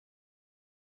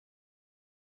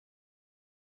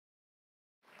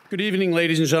Good evening,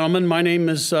 ladies and gentlemen. My name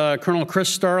is Colonel Chris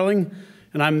Starling,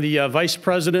 and I'm the Vice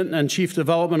President and Chief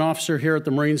Development Officer here at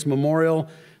the Marines Memorial.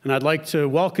 And I'd like to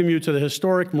welcome you to the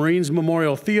historic Marines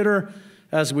Memorial Theater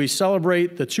as we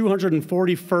celebrate the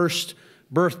 241st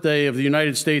birthday of the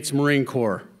United States Marine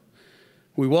Corps.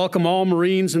 We welcome all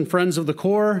Marines and friends of the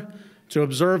Corps to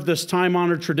observe this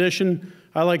time-honored tradition.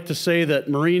 I like to say that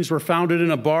Marines were founded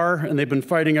in a bar, and they've been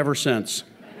fighting ever since.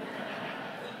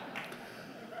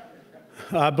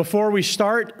 Before we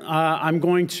start, I'm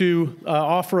going to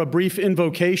offer a brief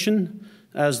invocation.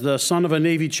 As the son of a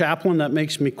Navy chaplain, that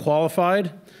makes me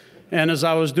qualified. And as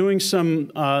I was doing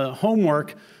some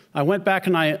homework, I went back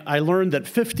and I learned that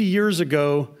 50 years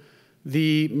ago,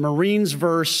 the Marines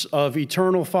verse of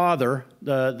Eternal Father,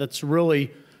 that's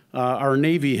really our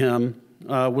Navy hymn,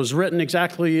 was written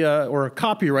exactly or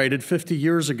copyrighted 50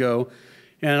 years ago.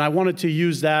 And I wanted to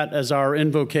use that as our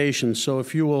invocation. So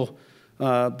if you will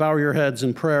bow your heads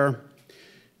in prayer.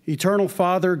 Eternal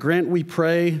Father, grant, we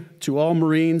pray, to all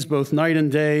Marines, both night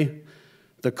and day,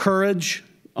 the courage,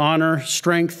 honor,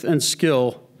 strength, and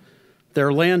skill,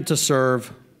 their land to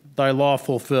serve, thy law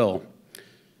fulfill.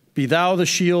 Be thou the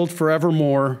shield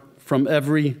forevermore from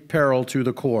every peril to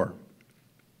the core.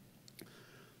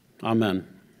 Amen.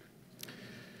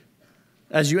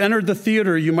 As you entered the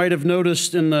theater, you might have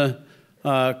noticed in the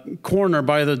corner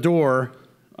by the door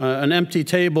an empty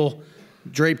table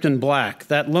draped in black.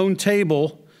 That lone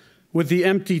table with the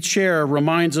empty chair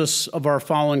reminds us of our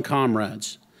fallen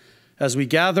comrades. As we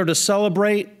gather to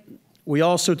celebrate, we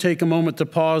also take a moment to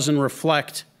pause and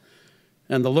reflect,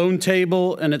 and the lone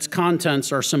table and its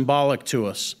contents are symbolic to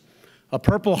us. A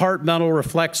Purple Heart medal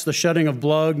reflects the shedding of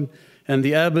blood and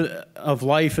the ebb of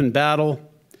life in battle.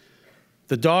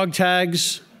 The dog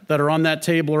tags that are on that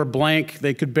table are blank.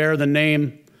 They could bear the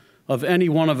name of any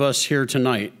one of us here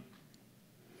tonight.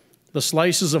 The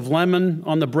slices of lemon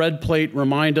on the bread plate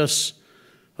remind us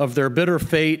of their bitter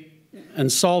fate, and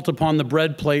salt upon the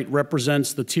bread plate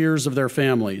represents the tears of their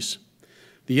families.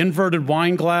 The inverted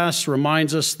wine glass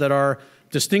reminds us that our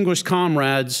distinguished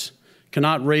comrades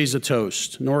cannot raise a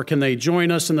toast, nor can they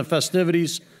join us in the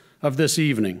festivities of this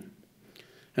evening.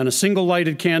 And a single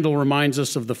lighted candle reminds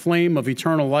us of the flame of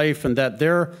eternal life and that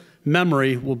their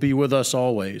memory will be with us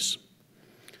always.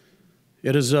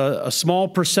 It is a small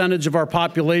percentage of our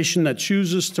population that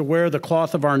chooses to wear the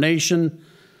cloth of our nation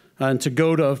and to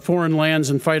go to foreign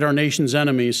lands and fight our nation's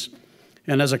enemies.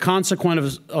 And as a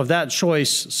consequence of that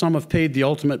choice, some have paid the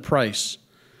ultimate price,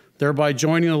 thereby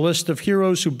joining a list of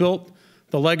heroes who built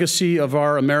the legacy of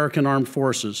our American armed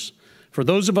forces. For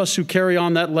those of us who carry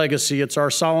on that legacy, it's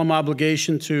our solemn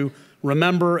obligation to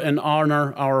remember and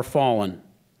honor our fallen.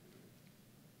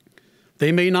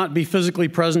 They may not be physically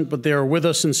present, but they are with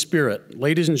us in spirit.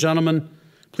 Ladies and gentlemen,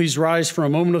 please rise for a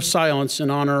moment of silence in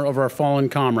honor of our fallen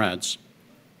comrades.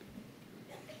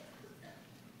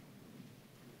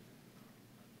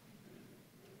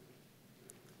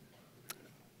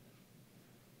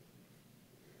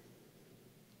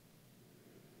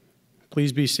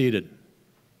 Please be seated.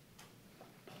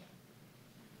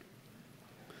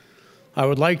 I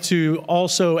would like to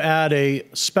also add a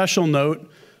special note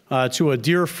to a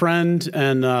dear friend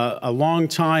and a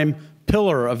longtime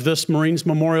pillar of this Marines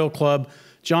Memorial Club,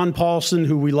 John Paulson,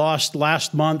 who we lost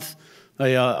last month,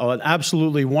 an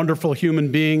absolutely wonderful human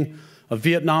being, a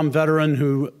Vietnam veteran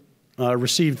who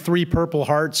received 3 Purple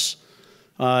Hearts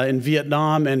in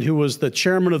Vietnam and who was the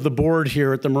chairman of the board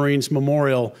here at the Marines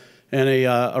Memorial and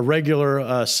a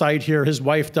regular site here. His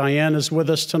wife, Diane, is with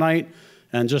us tonight,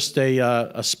 and just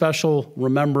a special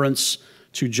remembrance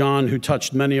to John, who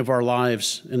touched many of our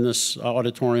lives in this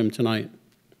auditorium tonight.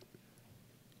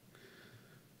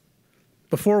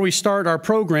 Before we start our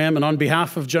program, and on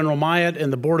behalf of General Myatt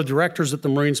and the Board of Directors at the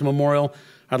Marines Memorial,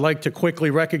 I'd like to quickly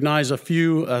recognize a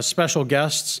few special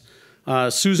guests.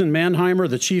 Susan Mannheimer,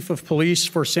 the Chief of Police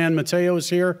for San Mateo, is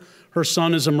here. Her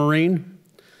son is a Marine.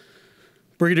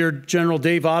 Brigadier General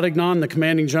Dave Adignon, the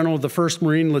Commanding General of the 1st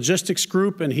Marine Logistics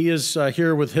Group, and he is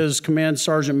here with his Command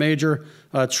Sergeant Major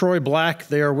Troy Black.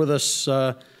 They are with us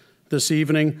this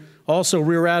evening. Also,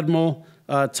 Rear Admiral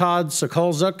Todd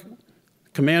Sokolzuk,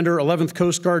 Commander 11th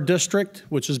Coast Guard District,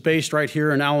 which is based right here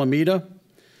in Alameda.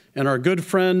 And our good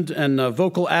friend and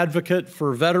vocal advocate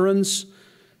for veterans.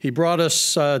 He brought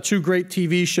us 2 great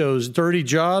TV shows, Dirty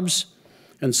Jobs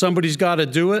and Somebody's Gotta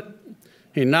Do It.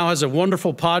 He now has a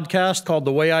wonderful podcast called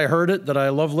The Way I Heard It that I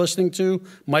love listening to.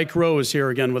 Mike Rowe is here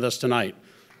again with us tonight.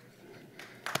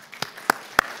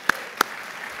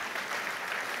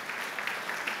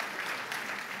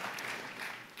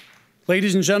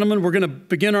 Ladies and gentlemen, we're going to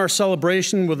begin our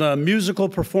celebration with a musical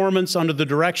performance under the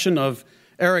direction of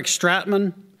Erich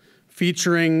Stratmann,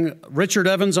 featuring Richard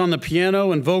Evans on the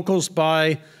piano and vocals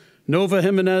by Nova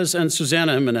Jimenez and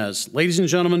Susanna Jimenez. Ladies and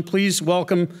gentlemen, please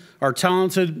welcome our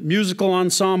talented musical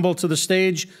ensemble to the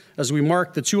stage as we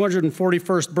mark the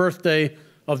 241st birthday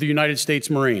of the United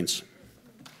States Marines.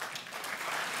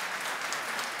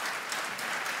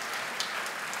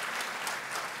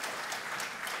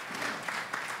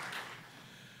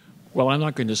 Well, I'm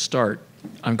not going to start.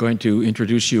 I'm going to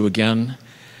introduce you again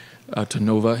to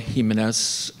Nova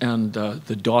Jimenez, and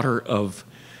the daughter of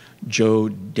Joe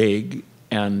Daig,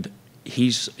 and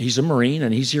he's a Marine,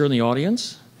 and he's here in the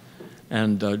audience.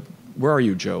 And where are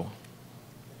you, Joe?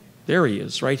 There he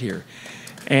is, right here.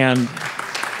 And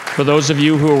for those of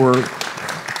you who were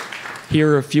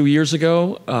here a few years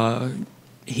ago,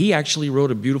 he actually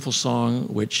wrote a beautiful song,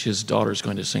 which his daughter is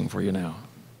going to sing for you now.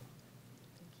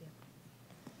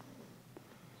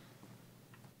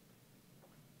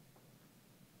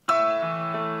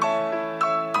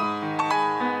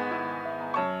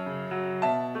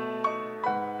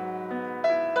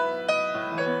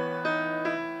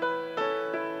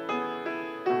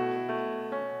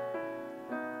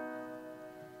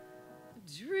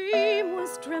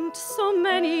 So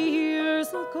many years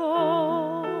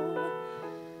ago,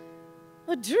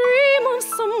 a dream of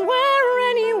somewhere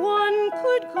anyone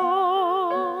could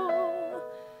go.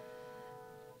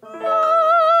 Mother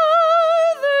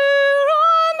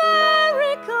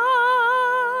America,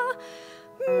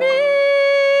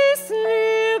 Miss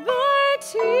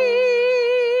Liberty,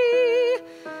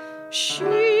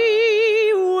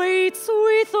 she waits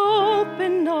with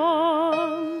open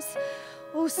arms.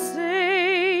 Oh,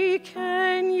 say,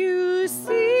 can you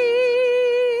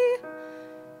see?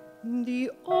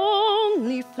 The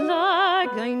only flag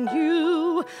I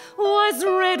knew was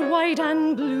red, white,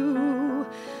 and blue.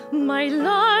 My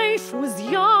life was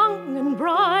young and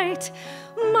bright.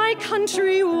 My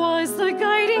country was the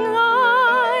guiding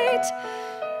light.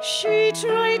 She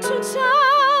tried to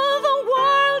tell the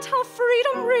world how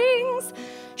freedom rings.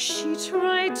 She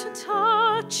tried to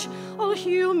touch all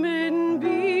human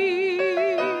beings.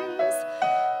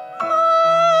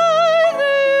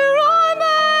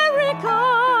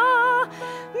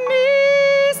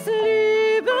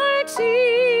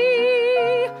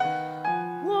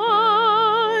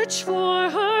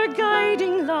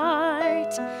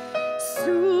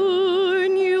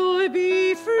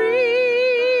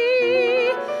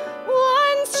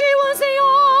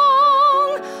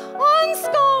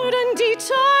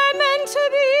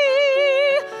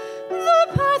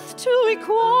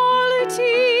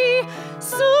 Equality,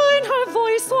 soon her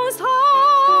voice was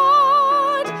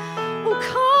heard. Oh,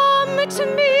 come to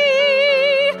me,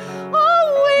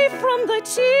 away from the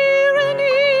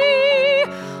tyranny,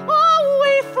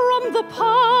 away from the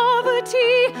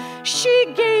poverty. She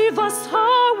gave us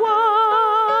her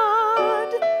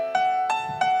word.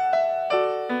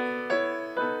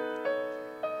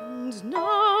 And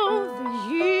now the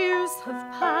years have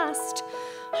passed,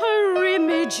 her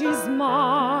image is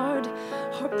marred.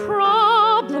 Her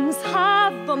problems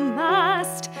have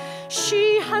amassed.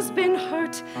 She has been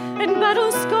hurt and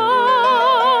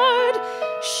battle-scarred.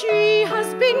 She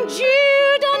has been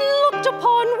jeered and looked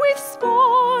upon with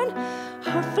scorn.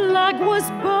 Her flag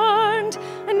was burned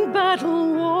and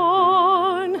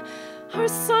battle-worn. Her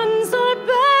sons are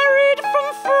buried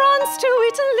from France to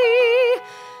Italy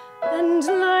and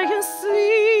lie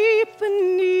asleep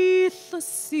beneath the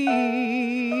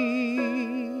sea.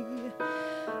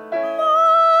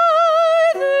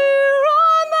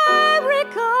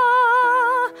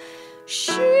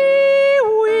 She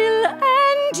will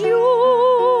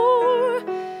endure.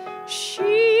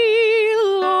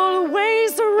 She'll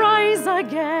always rise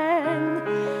again.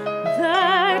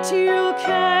 That you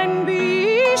can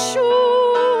be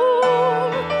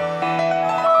sure.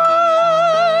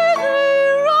 Mother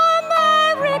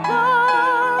America,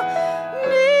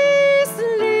 Miss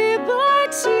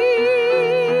Liberty,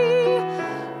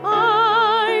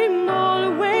 I'm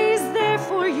always there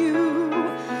for you,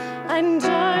 and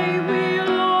I will.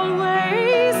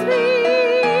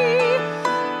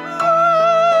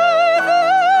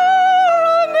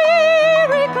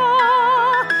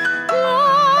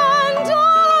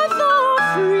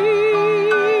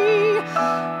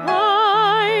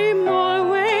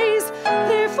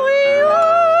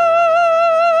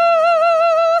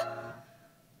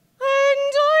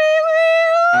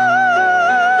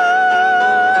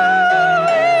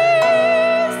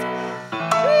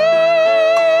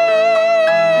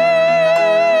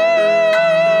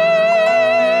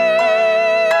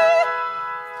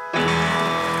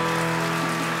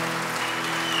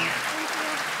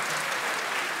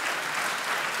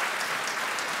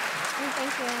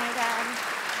 Thank you, my dad.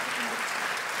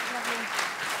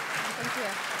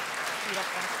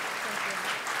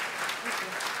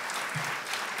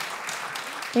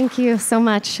 Thank you so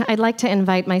much. I'd like to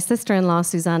invite my sister-in-law,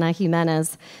 Susanna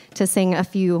Jimenez, to sing a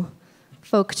few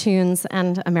folk tunes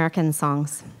and American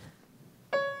songs.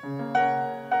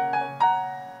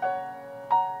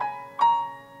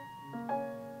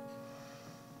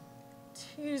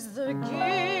 'Tis the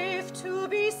gift to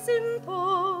be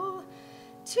simple,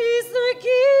 'tis the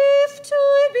gift to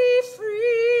be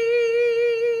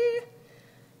free,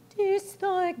 'tis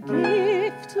the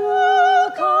gift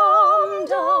to come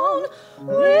down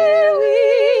where we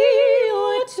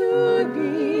ought to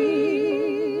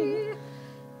be.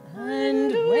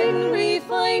 And when we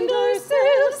find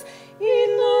ourselves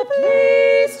in the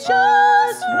place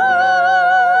just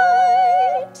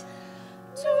right,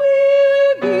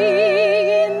 'twill be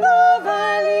in the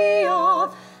valley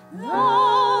of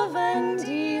love and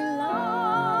delight.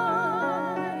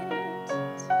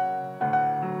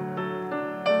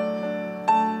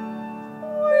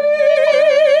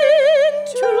 When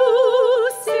true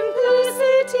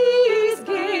simplicity is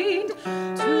gained,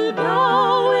 to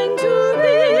bow and to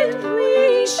bend, we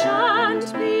shan't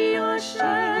be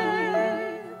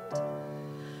ashamed.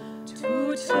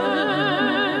 To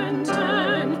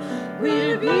turn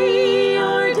will be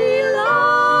our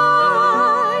delight,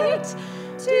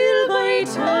 till by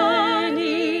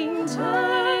turning,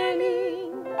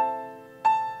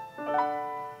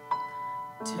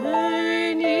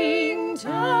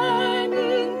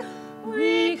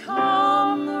 we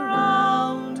come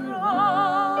round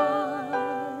right.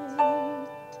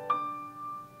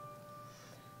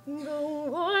 The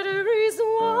water is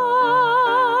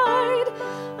wide,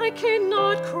 I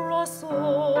cannot cross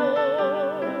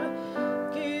o'er.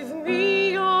 Give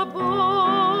me your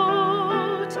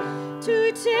boat to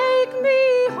take me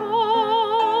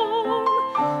home.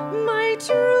 My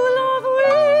true love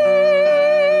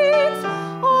waits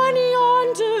on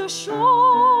yonder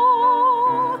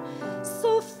shore,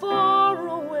 so far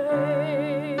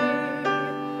away,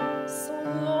 so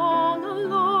long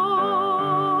alone.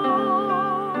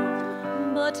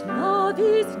 But love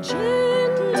is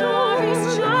gentle, and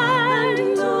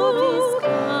love is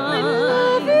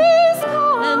kind,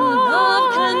 and love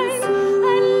can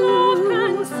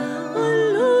soothe a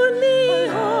lonely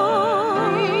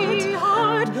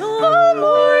heart. The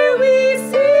more we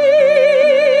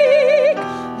seek,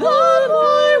 the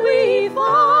more we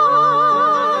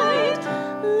find.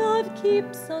 Love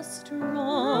keeps us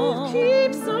strong,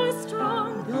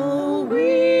 though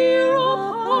we're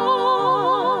apart.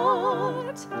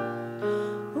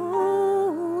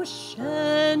 Oh,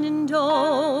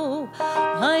 Shenandoah,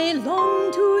 I long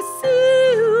to see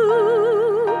you.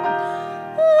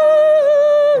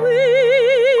 Oh,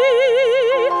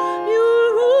 you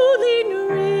rolling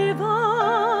river.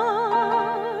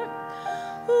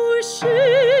 Oh,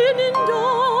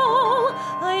 Shenandoah,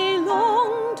 I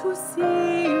long to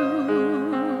see you.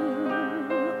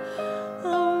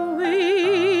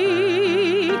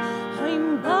 Away, I'm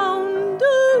bound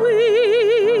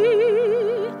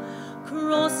away,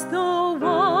 cross the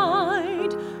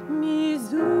wide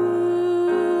Missouri.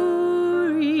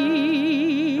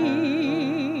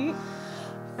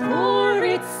 For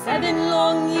it's 7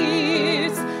 long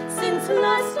years since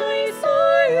last I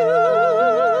saw you.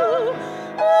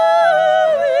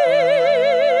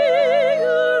 Away,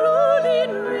 you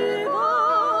rolling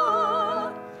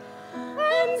river,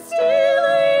 and still I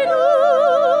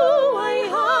know I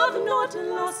have not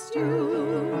lost you.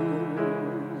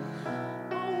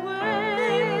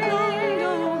 Away,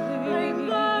 I'm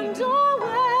bound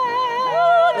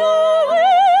away,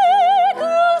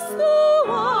 across the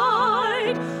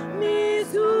wide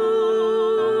Missouri.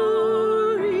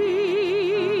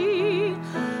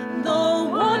 The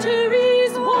water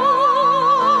is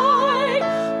wide,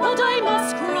 but I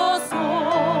must cross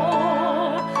o'er.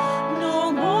 No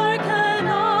more can I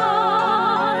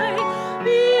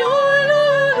be all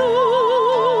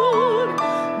alone.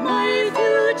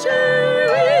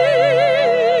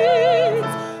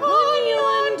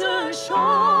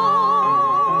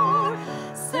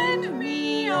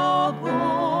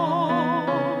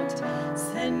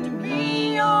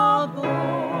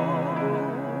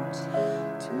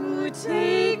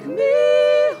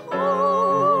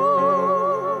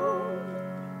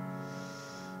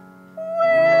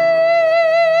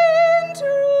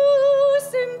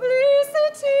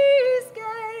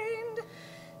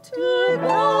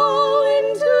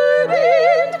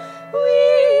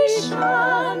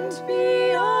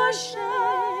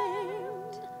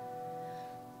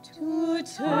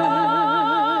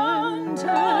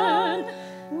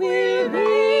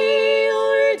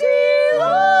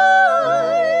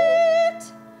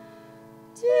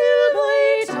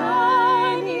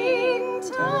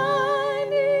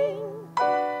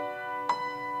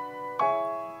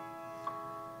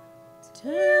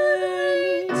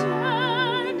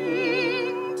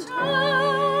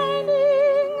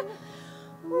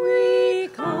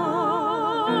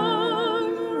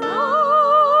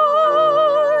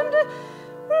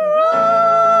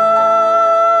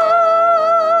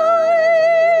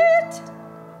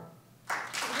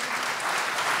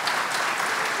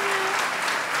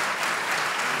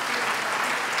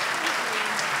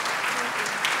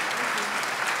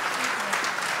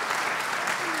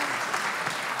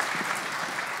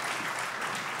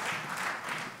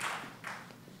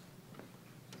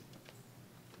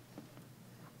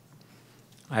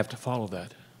 I have to follow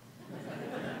that.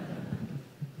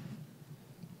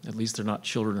 At least they're not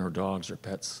children or dogs or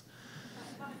pets.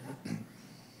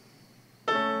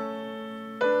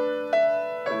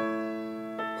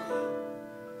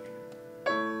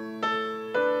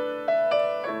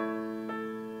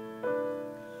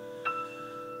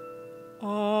 I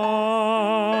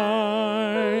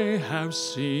have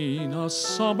seen a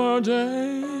summer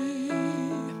day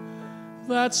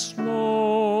that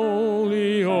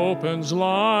slowly opens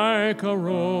like a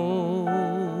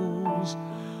rose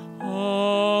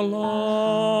along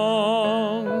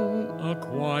a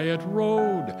quiet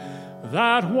road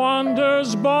that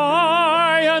wanders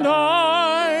by, and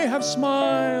I have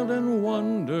smiled and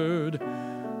wondered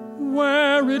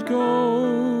where it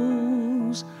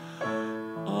goes.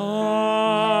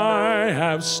 I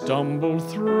have stumbled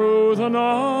through the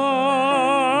night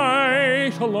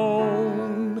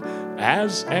alone,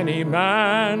 as any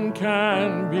man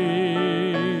can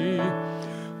be,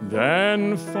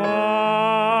 then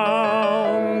found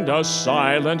a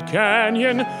silent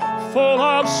canyon full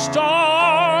of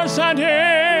stars, and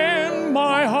in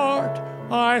my heart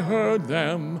I heard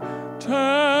them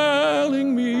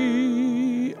telling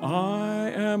me I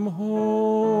am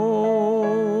home.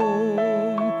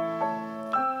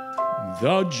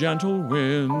 The gentle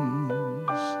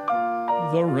winds,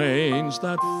 the rains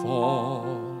that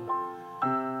fall,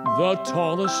 the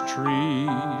tallest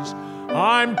trees,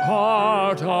 I'm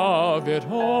part of it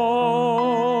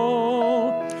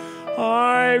all.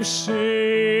 I've seen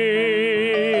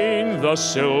the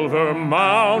silver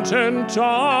mountain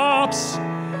tops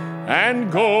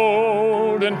and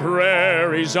golden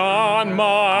prairies on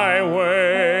my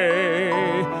way.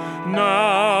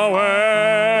 Now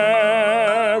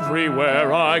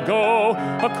everywhere I go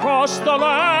across the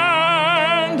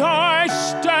land, I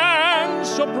stand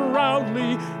so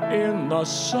proudly in the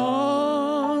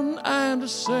sun and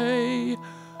say,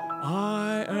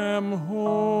 I am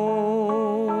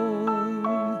home.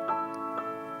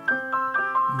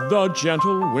 The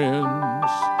gentle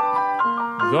winds,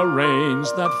 the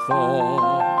rains that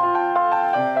fall,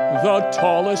 the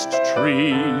tallest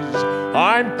trees,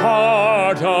 I'm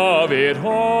part of it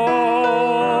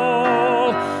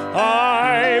all.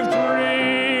 I've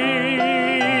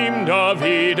dreamed of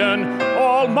Eden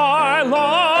all my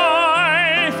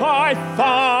life. I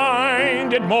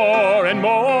find it more and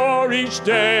more each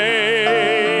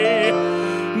day.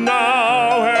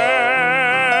 Now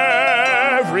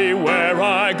everywhere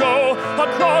I go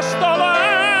across the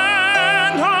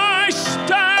land, I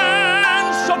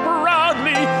stand so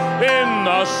proudly in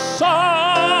the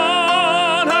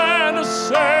sun and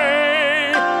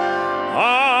say,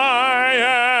 I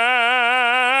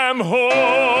am home.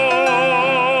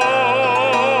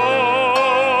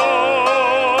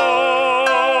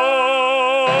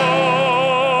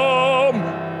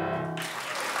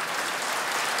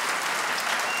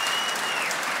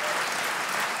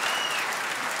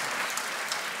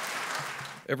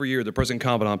 Every year, the President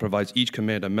Commandant provides each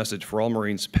command a message for all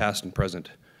Marines, past and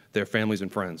present, their families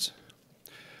and friends.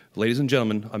 Ladies and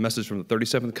gentlemen, a message from the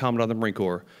 37th Commandant of the Marine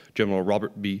Corps, General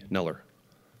Robert B. Neller.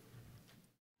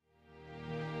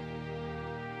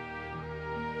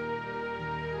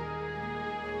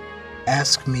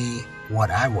 Ask me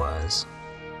what I was.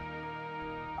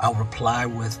 I'll reply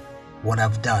with what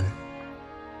I've done.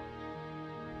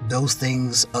 Those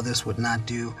things others would not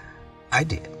do, I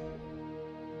did.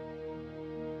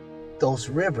 Those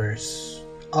rivers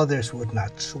others would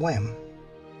not swim,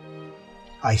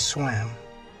 I swam.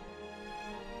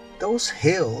 Those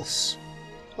hills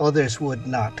others would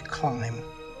not climb,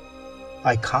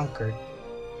 I conquered.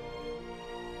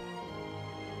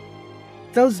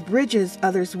 Those bridges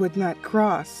others would not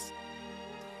cross,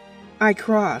 I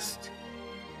crossed.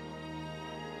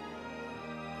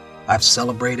 I've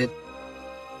celebrated,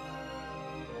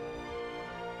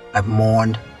 I've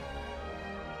mourned,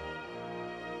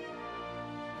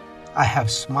 I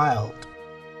have smiled,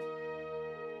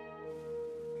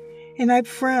 and I've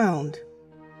frowned.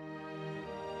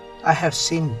 I have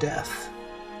seen death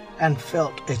and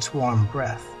felt its warm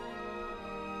breath.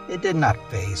 It did not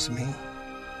faze me,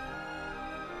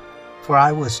 for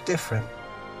I was different.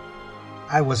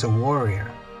 I was a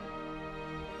warrior.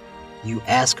 You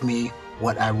ask me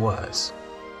what I was.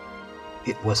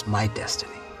 It was my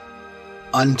destiny,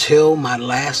 until my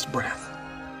last breath,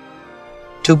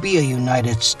 to be a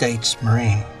United States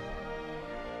Marine.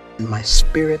 And my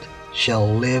spirit shall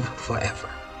live forever.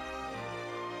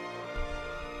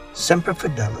 Semper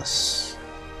Fidelis.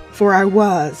 For I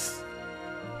was,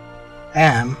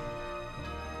 Am,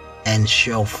 and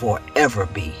shall forever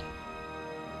be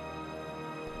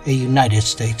a United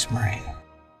States Marine.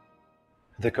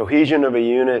 The cohesion of a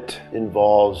unit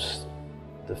involves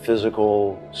the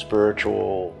physical,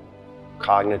 spiritual,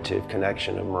 cognitive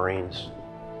connection of Marines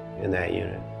in that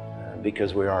unit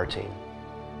because we are a team.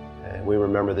 And we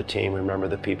remember the team, we remember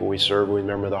the people we serve, we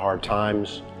remember the hard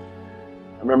times,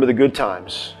 remember the good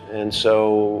times. And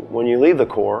so when you leave the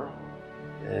Corps,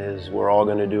 as we're all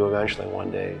going to do eventually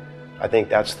one day, I think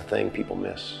that's the thing people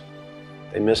miss.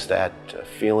 They miss that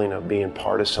feeling of being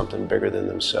part of something bigger than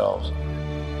themselves.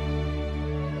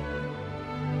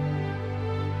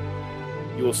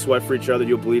 You will sweat for each other,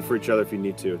 you'll bleed for each other if you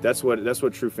need to. That's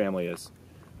what true family is.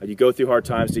 You go through hard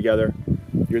times together,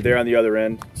 you're there on the other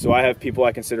end. So I have people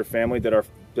I consider family that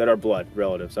are blood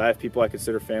relatives. I have people I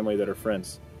consider family that are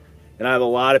friends. And I have a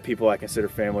lot of people I consider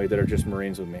family that are just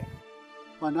Marines with me.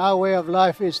 When our way of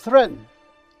life is threatened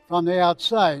from the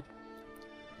outside,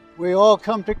 we all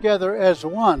come together as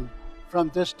one from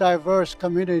this diverse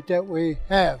community that we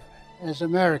have as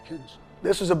Americans.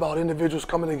 This is about individuals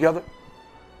coming together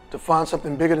to find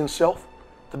something bigger than self,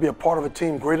 to be a part of a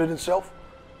team greater than self,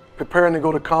 preparing to go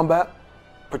to combat,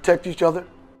 protect each other.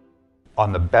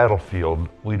 On the battlefield,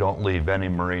 we don't leave any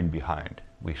Marine behind.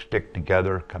 We stick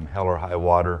together, come hell or high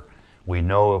water. We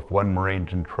know if one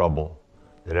Marine's in trouble,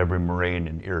 that every Marine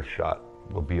in earshot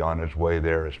will be on his way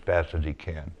there as fast as he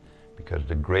can. Because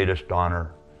the greatest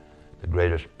honor, the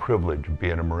greatest privilege of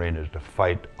being a Marine is to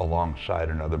fight alongside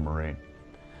another Marine.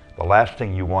 The last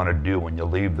thing you want to do when you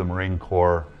leave the Marine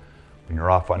Corps, when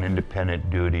you're off on independent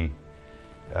duty,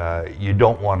 you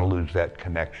don't want to lose that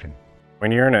connection.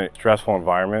 When you're in a stressful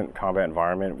environment, combat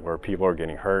environment, where people are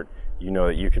getting hurt, you know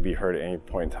that you could be hurt at any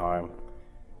point in time.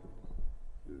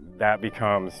 That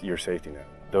becomes your safety net.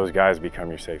 Those guys become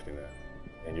your safety net.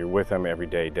 And you're with them every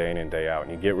day, day in and day out.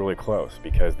 And you get really close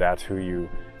because that's who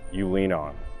you lean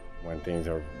on when things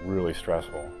are really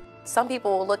stressful. Some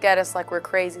people will look at us like we're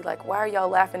crazy, like, why are y'all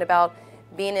laughing about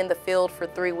being in the field for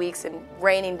 3 weeks and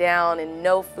raining down and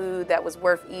no food that was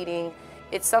worth eating?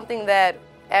 It's something that,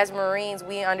 as Marines,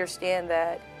 we understand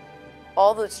that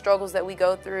all the struggles that we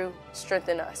go through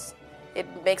strengthen us. It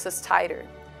makes us tighter.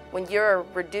 When you're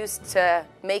reduced to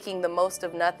making the most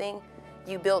of nothing,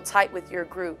 you build tight with your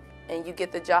group and you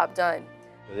get the job done.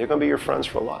 They're going to be your friends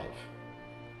for life.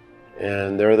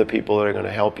 And they're the people that are going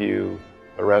to help you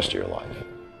the rest of your life.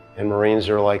 And Marines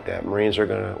are like that. Marines are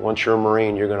going to, once you're a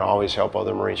Marine, you're going to always help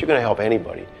other Marines. You're going to help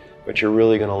anybody, but you're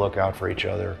really going to look out for each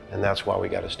other, and that's why we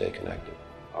got to stay connected.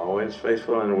 Always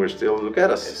faithful, and we're still, look at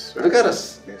us. That's right. Look at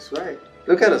us. That's right.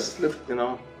 Look at us, look, you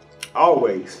know.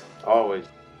 Always. Always.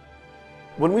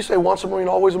 When we say once a Marine,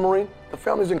 always a Marine, the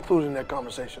family's included in that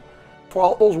conversation. For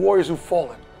all those warriors who've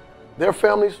fallen, their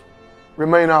families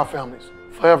remain our families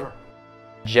forever.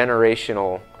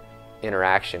 Generational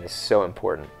interaction is so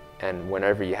important. And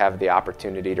whenever you have the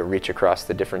opportunity to reach across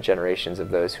the different generations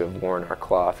of those who have worn our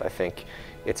cloth, I think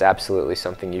it's absolutely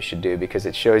something you should do because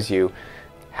it shows you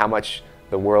how much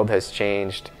the world has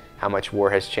changed, how much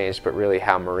war has changed, but really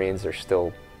how Marines are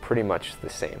still pretty much the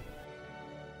same.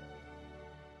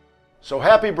 So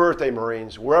happy birthday,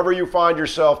 Marines. Wherever you find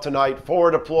yourself tonight,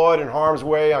 forward deployed in harm's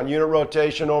way, on unit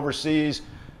rotation overseas,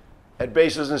 at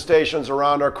bases and stations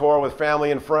around our Corps with family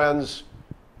and friends,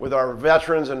 with our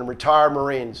veterans and retired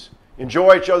Marines.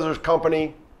 Enjoy each other's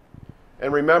company,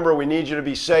 and remember, we need you to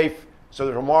be safe so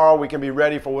that tomorrow we can be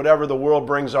ready for whatever the world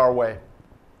brings our way.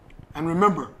 And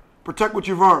remember, protect what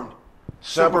you've earned.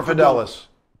 Semper Fidelis.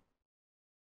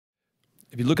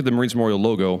 If you look at the Marines Memorial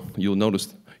logo, you'll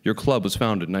notice your club was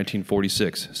founded in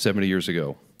 1946, 70 years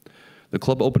ago. The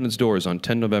club opened its doors on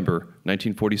 10 November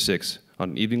 1946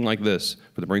 on an evening like this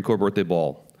for the Marine Corps Birthday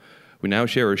Ball. We now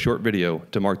share a short video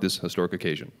to mark this historic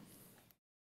occasion.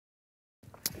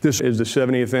 This is the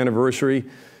 70th anniversary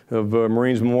of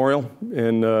Marines Memorial,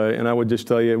 and I would just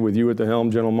tell you, with you at the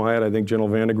helm, General Myatt, I think General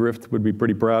Vandegrift would be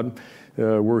pretty proud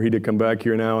were he to come back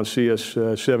here now and see us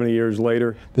 70 years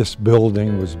later. This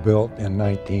building was built in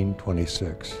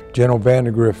 1926. General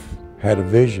Vandegrift had a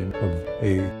vision of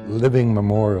a living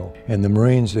memorial, and the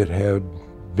Marines that had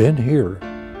been here,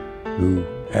 who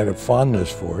had a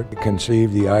fondness for it,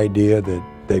 conceived the idea that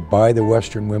they buy the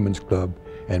Western Women's Club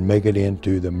and make it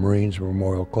into the Marines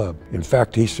Memorial Club. In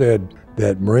fact, he said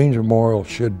that Marines Memorial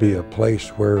should be a place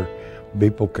where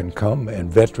people can come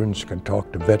and veterans can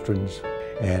talk to veterans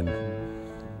and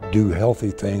do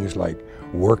healthy things like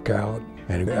work out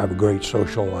and have a great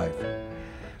social life.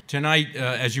 Tonight,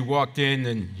 as you walked in,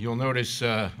 and you'll notice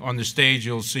on the stage,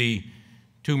 you'll see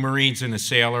 2 Marines and a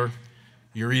sailor.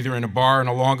 You're either in a bar in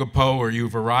a Longapo or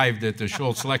you've arrived at the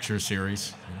Schultz Lecture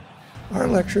Series. Our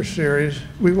lecture series,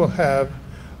 we will have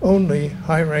only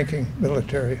high-ranking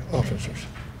military officers.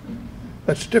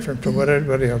 That's different from what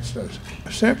everybody else does.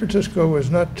 San Francisco was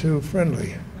not too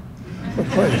friendly a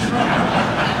place.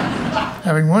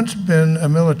 Having once been a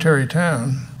military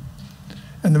town,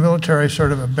 and the military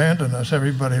sort of abandoned us,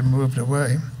 everybody moved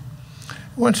away,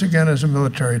 once again as a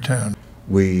military town.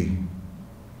 We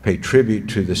pay tribute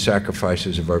to the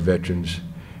sacrifices of our veterans,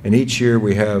 and each year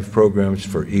we have programs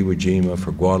for Iwo Jima,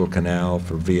 for Guadalcanal,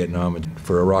 for Vietnam, and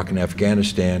for Iraq and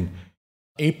Afghanistan.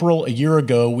 April, a year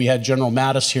ago, we had General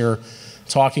Mattis here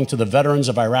talking to the veterans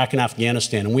of Iraq and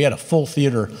Afghanistan, and we had a full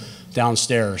theater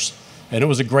downstairs. And it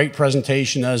was a great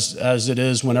presentation, as it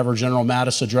is whenever General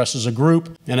Mattis addresses a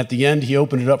group. And at the end, he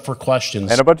opened it up for questions.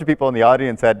 And a bunch of people in the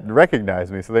audience had recognized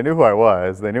me, so they knew who I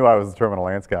was. They knew I was the Terminal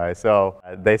Lance guy. So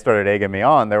they started egging me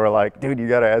on. They were like, dude, you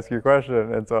got to ask your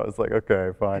question. And so I was like, okay,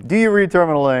 fine. Do you read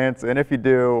Terminal Lance? And if you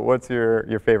do, what's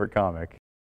your favorite comic?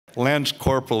 Lance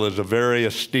Corporal is a very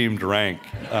esteemed rank.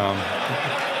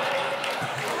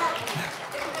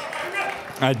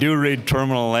 I do read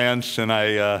Terminal Lance, and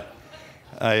I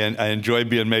enjoy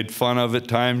being made fun of at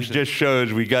times. It just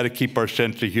shows we got to keep our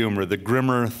sense of humor. The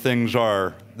grimmer things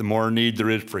are, the more need there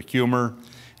is for humor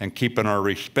and keeping our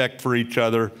respect for each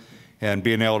other and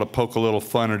being able to poke a little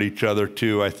fun at each other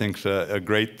too, I think is a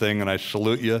great thing, and I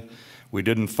salute you. We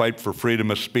didn't fight for freedom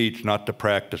of speech, not to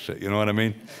practice it, you know what I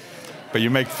mean? But you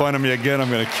make fun of me again,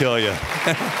 I'm going to kill you.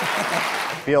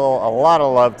 Feel a lot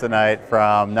of love tonight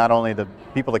from not only the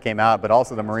people that came out, but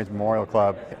also the Marines Memorial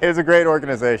Club. It was a great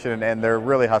organization, and they're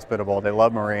really hospitable. They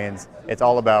love Marines. It's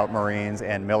all about Marines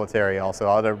and military also.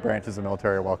 Other branches of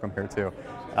military are welcome here too.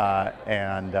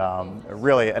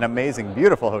 Really an amazing,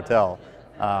 beautiful hotel.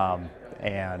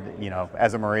 And you know,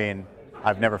 as a Marine,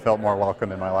 I've never felt more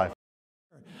welcome in my life.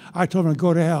 I told them to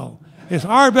go to hell. It's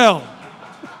our bell.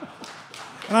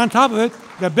 And on top of it,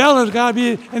 the bell has got to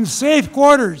be in safe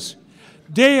quarters,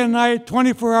 day and night,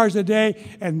 24 hours a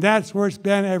day, and that's where it's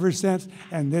been ever since.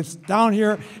 And it's down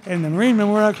here in the Marine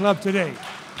Memorial Club today.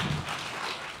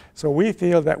 So we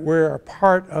feel that we're a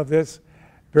part of this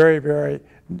very, very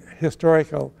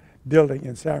historical building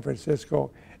in San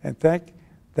Francisco, and thank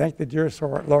the dear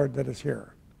Lord that is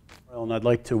here. Well, and I'd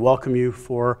like to welcome you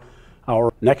for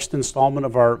our next installment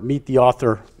of our Meet the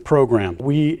Author program.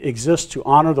 We exist to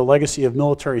honor the legacy of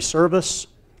military service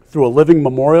through a living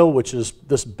memorial, which is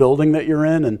this building that you're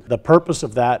in, and the purpose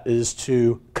of that is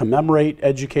to commemorate,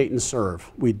 educate, and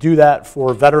serve. We do that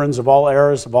for veterans of all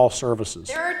eras, of all services.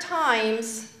 There are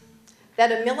times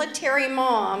that a military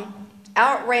mom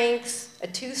outranks a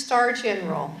two-star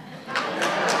general.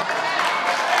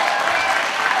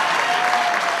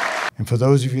 And for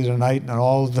those of you tonight and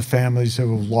all of the families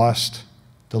who have lost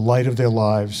the light of their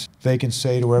lives, they can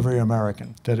say to every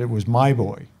American that it was my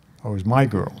boy or it was my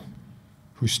girl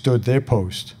who stood their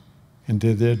post and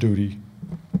did their duty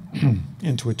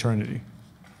into eternity.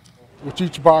 With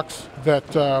each box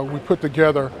that we put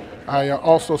together, I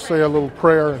also say a little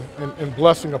prayer and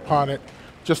blessing upon it,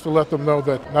 just to let them know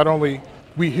that not only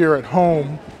we here at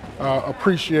home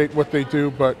appreciate what they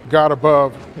do, but God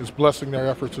above is blessing their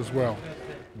efforts as well.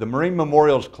 The Marine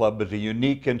Memorials Club is a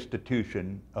unique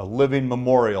institution, a living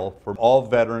memorial for all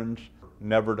veterans,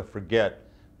 never to forget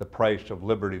the price of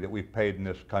liberty that we've paid in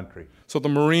this country. So the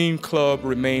Marine Club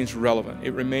remains relevant.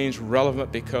 It remains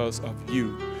relevant because of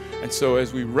you. And so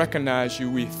as we recognize you,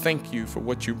 we thank you for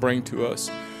what you bring to us.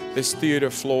 This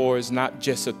theater floor is not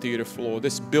just a theater floor.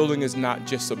 This building is not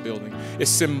just a building.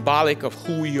 It's symbolic of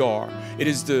who we are. It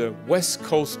is the West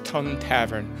Coast Tun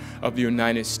Tavern of the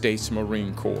United States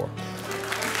Marine Corps.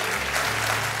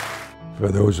 For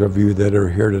those of you that are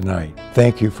here tonight,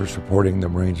 thank you for supporting the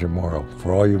Marines Memorial.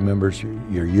 For all your members,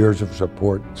 your years of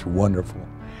support, it's wonderful.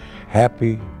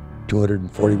 Happy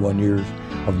 241 years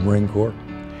of Marine Corps,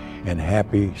 and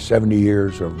happy 70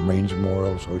 years of Marines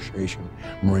Memorial Association,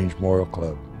 Marines Memorial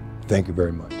Club. Thank you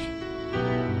very much.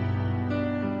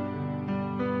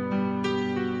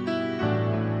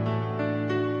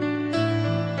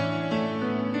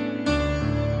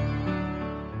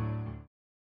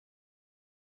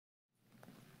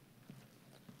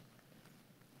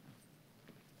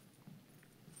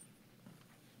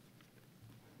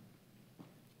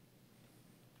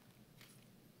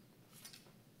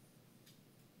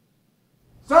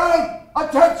 Sound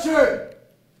attention!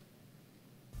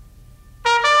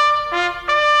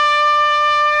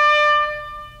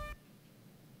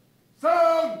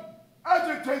 Sound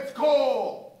adjutant's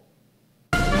call!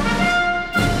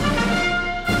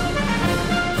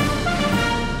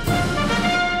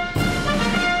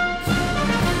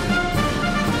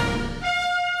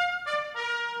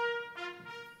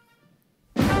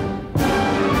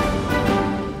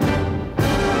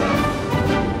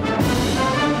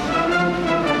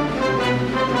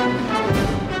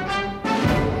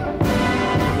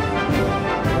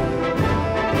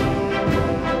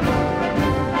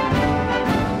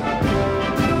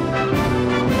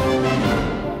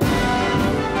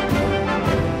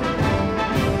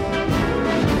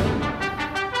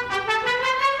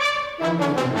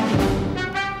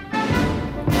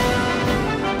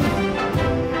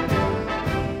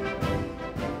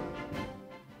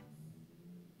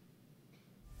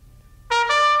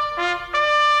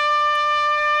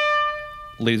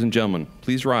 Ladies and gentlemen,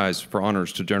 please rise for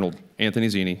honors to General Anthony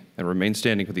Zinni and remain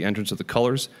standing for the entrance of the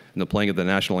colors and the playing of the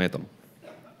national anthem.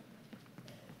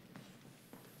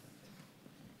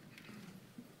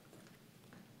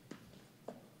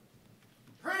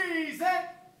 Present.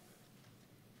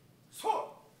 Sword.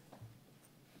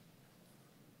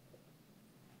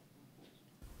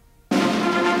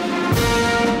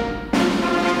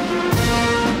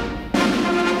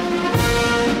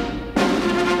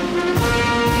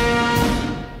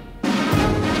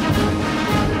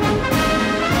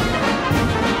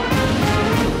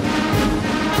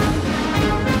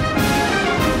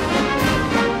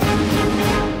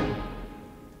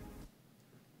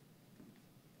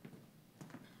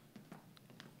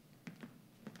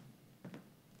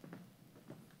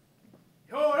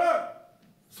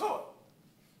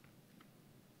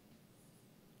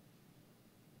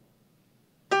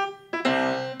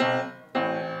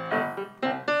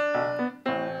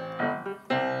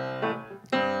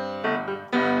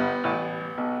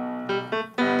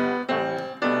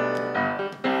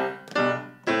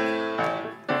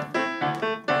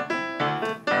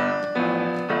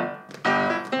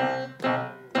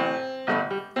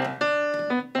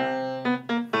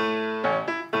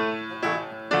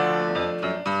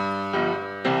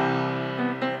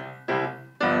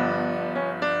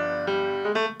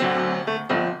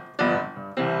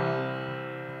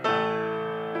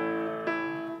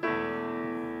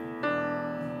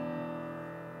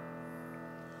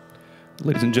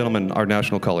 Ladies and gentlemen, our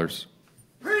national colors.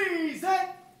 Present.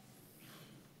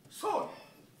 Sword.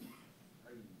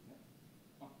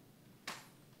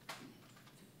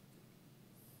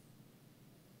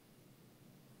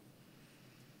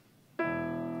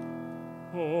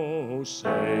 Oh,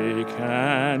 say,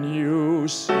 can you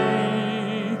see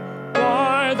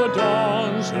by the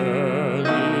dawn's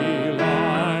early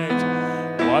light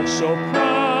what so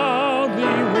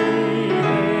proudly we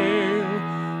hail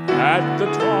at the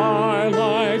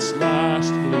twilight's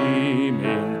last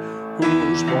gleaming,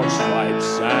 whose broad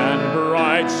stripes and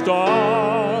bright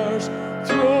stars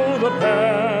through the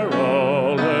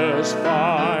perilous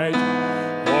fight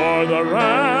o'er the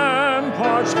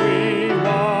ramparts we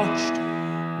watched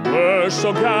were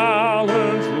so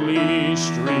gallantly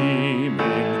streaming,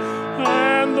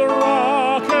 and the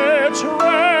rocket's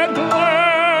red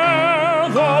glare,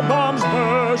 the bombs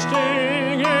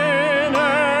bursting in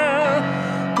air,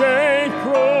 gave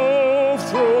proof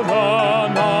through the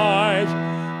night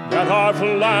that our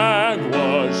flag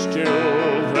was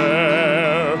still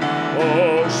there.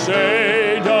 Oh,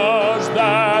 say, does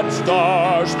that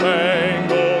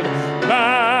star-spangled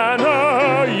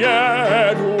banner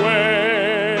yet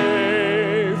wave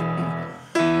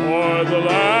o'er the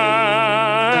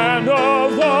land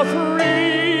of the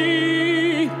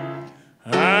free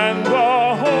and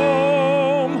the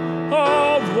home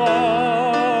of the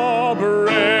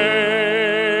brave?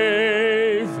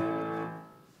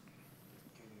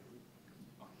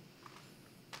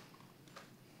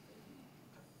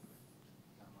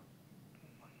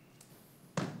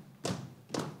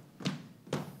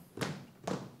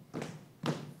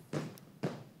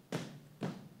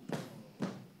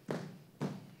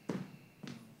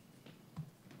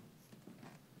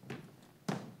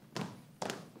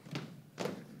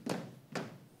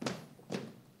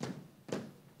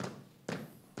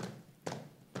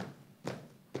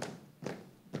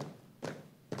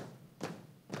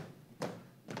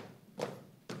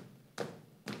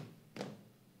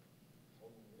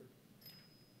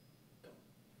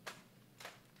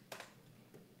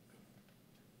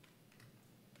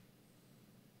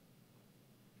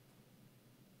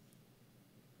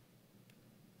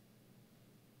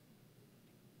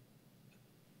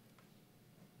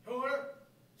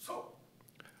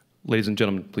 Ladies and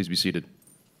gentlemen, please be seated.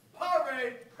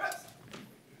 Parade. Press.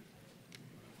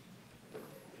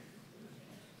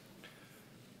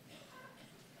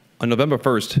 On November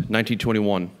 1st,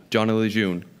 1921, John L.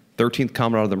 Lejeune, 13th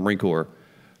Commandant of the Marine Corps,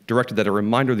 directed that a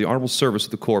reminder of the honorable service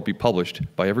of the Corps be published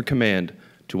by every command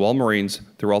to all Marines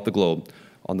throughout the globe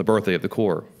on the birthday of the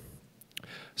Corps.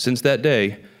 Since that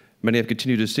day, many have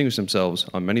continued to distinguish themselves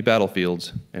on many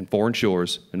battlefields and foreign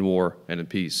shores in war and in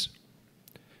peace.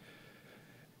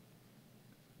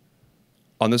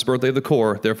 On this birthday of the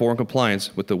Corps, therefore in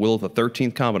compliance with the will of the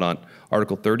 13th Commandant,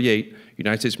 Article 38,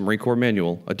 United States Marine Corps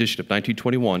Manual, edition of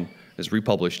 1921, is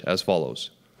republished as follows.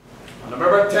 On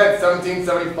November 10,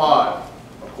 1775,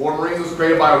 a Corps of Marines was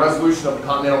created by a resolution of the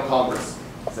Continental Congress.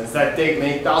 Since that date,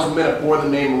 many thousand men have bore the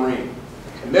name Marine.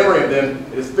 In memory of them,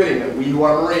 it is fitting that we who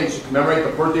are Marines should commemorate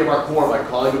the birthday of our Corps by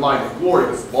calling to mind the glory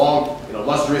of its long and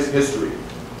illustrious history.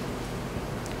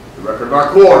 The record of our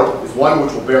Corps is is one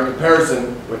which will bear comparison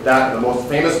with that of the most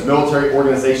famous military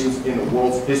organizations in the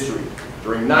world's history.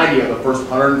 During 90 of the first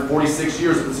 146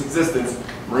 years of its existence,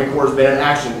 the Marine Corps has been in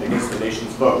action against the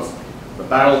nation's foes. From the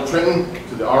Battle of Trenton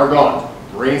to the Argonne,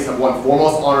 Marines have won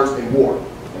foremost honors in war.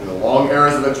 And in the long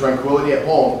eras of tranquility at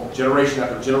home, generation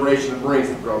after generation of Marines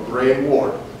have grown gray in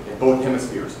war in both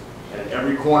hemispheres. And in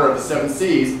every corner of the 7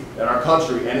 seas, that our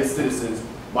country and its citizens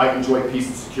might enjoy peace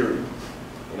and security.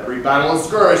 In every battle and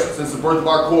skirmish since the birth of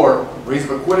our Corps, Marines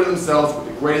have acquitted themselves with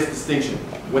the greatest distinction,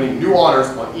 winning new honors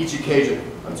on each occasion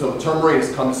until the term Marine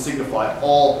has come to signify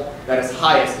all that is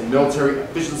highest in military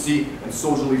efficiency and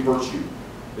soldierly virtue.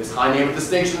 This high name of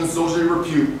distinction and soldierly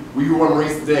repute we who are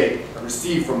Marines today have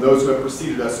received from those who have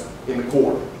preceded us in the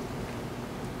Corps.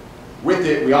 With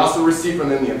it, we also receive from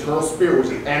them the internal spirit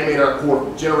which has animated our Corps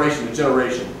from generation to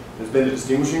generation and has been the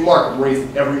distinguishing mark of Marines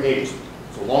in every age.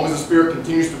 So long as the spirit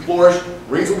continues to flourish,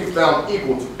 Marines will be found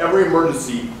equal to every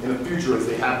emergency in the future as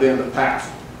they have been in the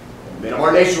past. And the men of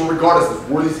our nation will regard us as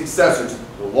worthy successors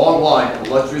to the long line of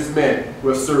illustrious men who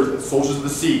have served as soldiers of the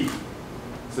sea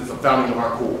since the founding of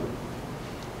our Corps.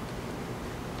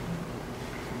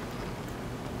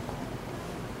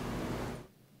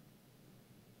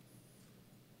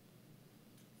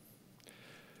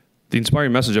 The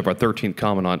inspiring message of our 13th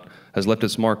Commandant has left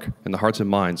its mark in the hearts and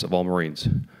minds of all Marines.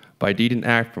 By deed and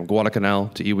act from Guadalcanal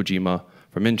to Iwo Jima,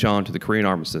 from Incheon to the Korean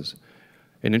Armistice,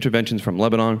 in interventions from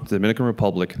Lebanon to the Dominican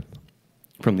Republic,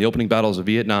 from the opening battles of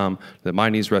Vietnam to the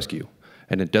Milanese Rescue,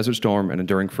 and in Desert Storm and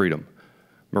Enduring Freedom,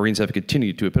 Marines have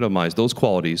continued to epitomize those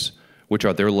qualities which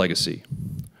are their legacy.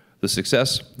 The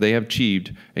success they have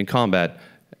achieved in combat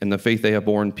and the faith they have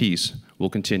borne in peace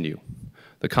will continue.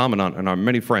 The Commandant and our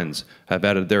many friends have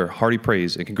added their hearty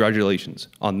praise and congratulations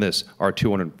on this, our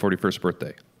 241st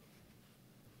birthday.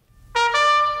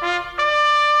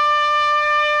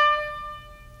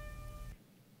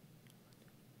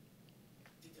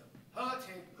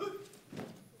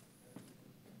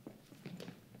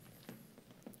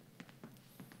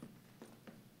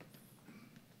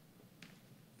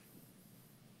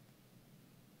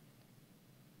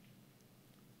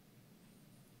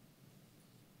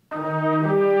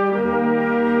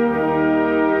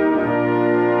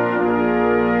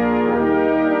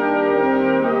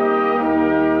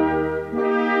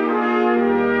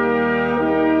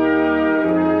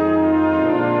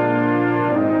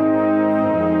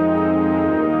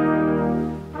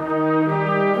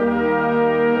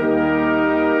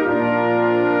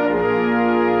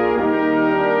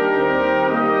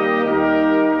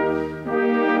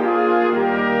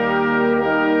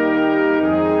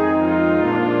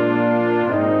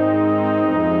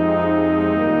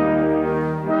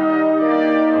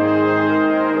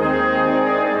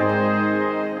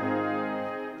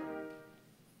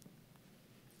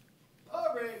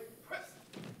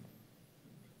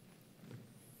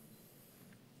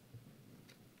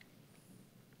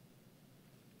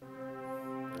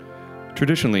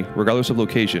 Traditionally, regardless of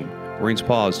location, Marines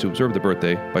pause to observe the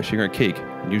birthday by sharing a cake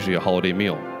and usually a holiday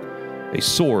meal. A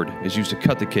sword is used to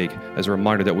cut the cake as a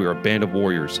reminder that we are a band of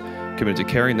warriors committed to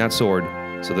carrying that sword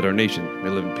so that our nation may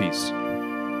live in peace.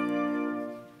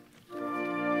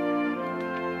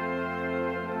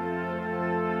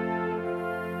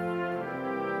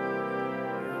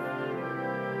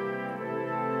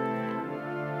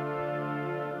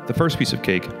 The first piece of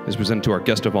cake is presented to our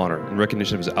guest of honor in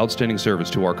recognition of his outstanding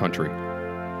service to our country.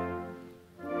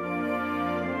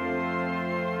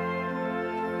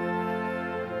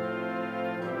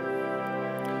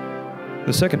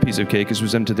 The second piece of cake is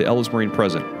presented to the eldest Marine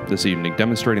present this evening,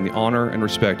 demonstrating the honor and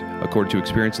respect accorded to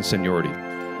experience and seniority.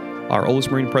 Our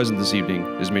oldest Marine present this evening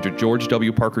is Major George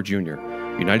W. Parker, Jr.,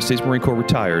 United States Marine Corps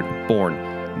retired,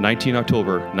 born 19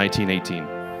 October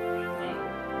 1918.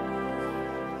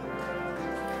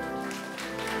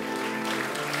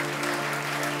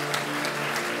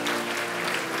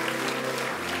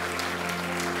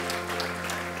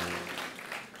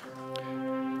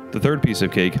 The third piece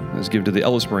of cake is given to the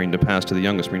eldest Marine to pass to the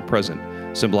youngest Marine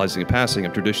present, symbolizing the passing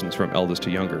of traditions from eldest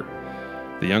to younger.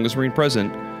 The youngest Marine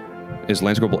present is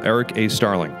Lance Corporal Erich A.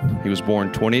 Starling. He was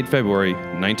born 28 February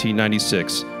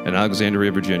 1996 in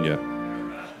Alexandria, Virginia.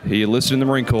 He enlisted in the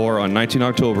Marine Corps on 19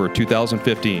 October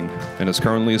 2015 and is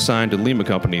currently assigned to Lima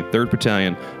Company, 3rd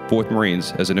Battalion, 4th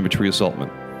Marines as an infantry assaultman.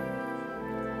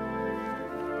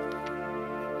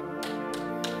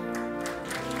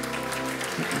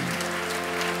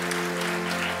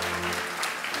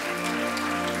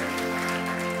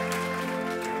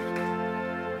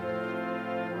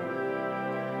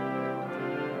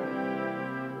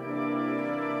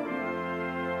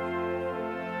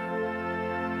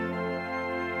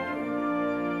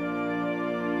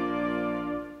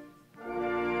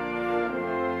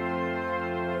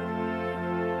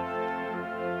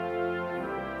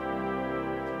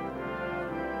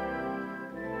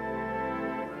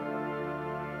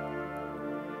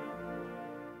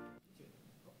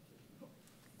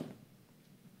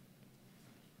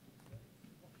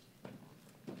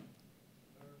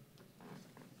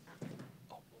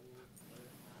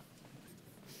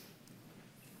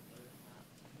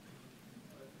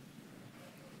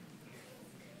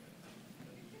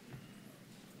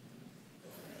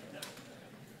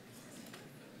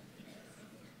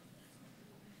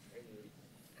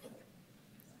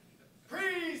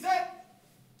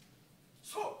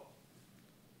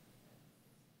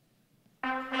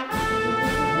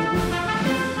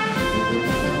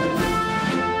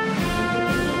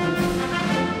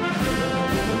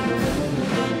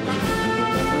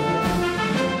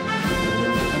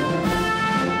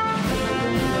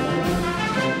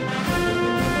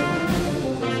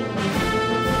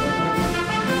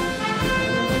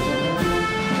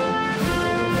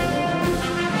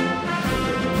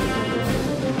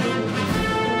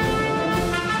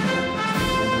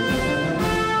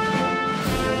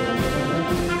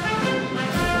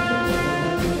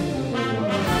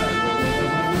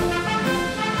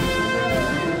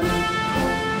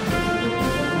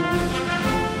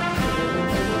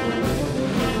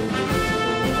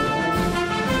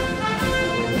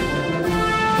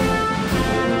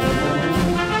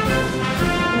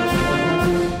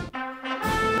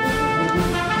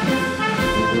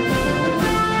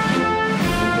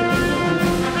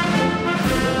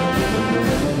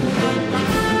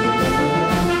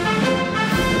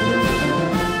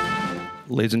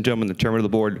 ladies and gentlemen, the chairman of the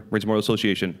board, Marines Memorial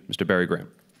Association, Mr. Barry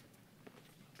Graham.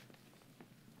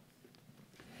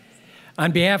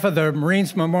 On behalf of the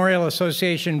Marines Memorial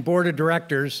Association Board of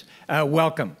Directors,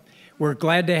 welcome. We're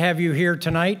glad to have you here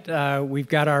tonight. We've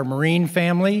got our Marine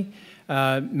family,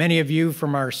 many of you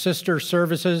from our sister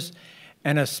services,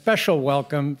 and a special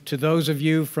welcome to those of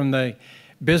you from the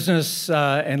business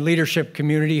and leadership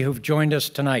community who've joined us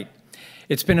tonight.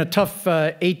 It's been a tough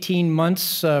 18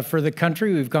 months for the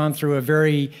country. We've gone through a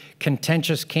very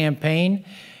contentious campaign,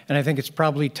 and I think it's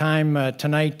probably time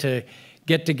tonight to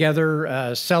get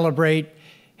together, celebrate,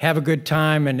 have a good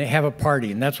time, and have a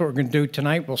party. And that's what we're going to do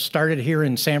tonight. We'll start it here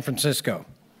in San Francisco.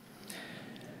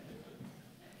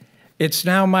 It's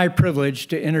now my privilege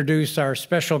to introduce our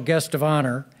special guest of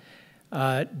honor,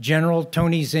 General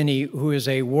Tony Zinni, who is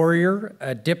a warrior,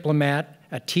 a diplomat,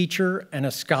 a teacher, and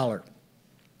a scholar.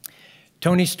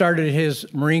 Tony started his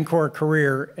Marine Corps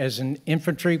career as an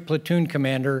infantry platoon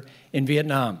commander in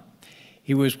Vietnam.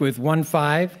 He was with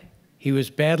 1-5, he was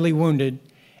badly wounded,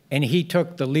 and he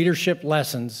took the leadership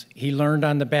lessons he learned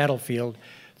on the battlefield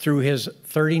through his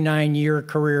 39-year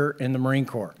career in the Marine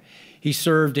Corps. He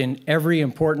served in every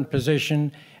important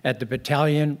position at the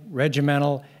battalion,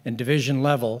 regimental, and division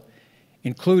level,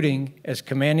 including as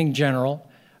commanding general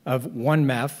of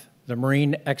 1MEF, the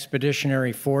Marine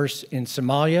Expeditionary Force in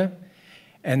Somalia,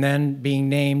 and then being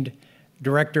named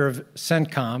director of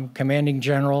CENTCOM, commanding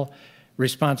general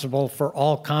responsible for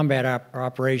all combat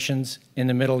operations in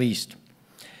the Middle East.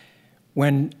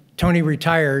 When Tony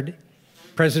retired,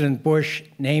 President Bush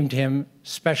named him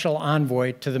Special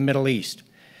Envoy to the Middle East.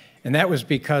 And that was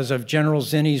because of General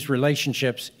Zinni's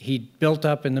relationships he'd built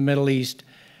up in the Middle East,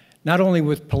 not only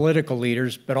with political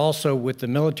leaders, but also with the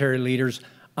military leaders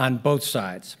on both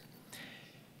sides.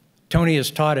 Tony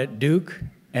has taught at Duke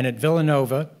and at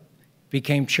Villanova,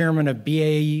 became chairman of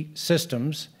BAE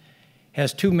Systems,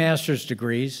 has 2 master's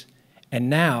degrees, and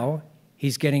now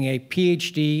he's getting a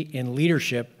PhD in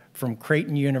leadership from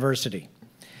Creighton University.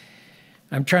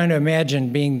 I'm trying to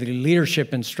imagine being the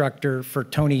leadership instructor for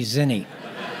Tony Zinni.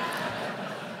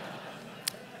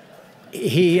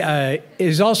 He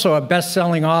is also a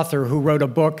best-selling author who wrote a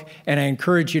book, and I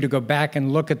encourage you to go back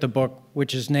and look at the book,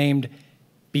 which is named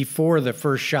Before the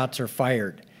First Shots Are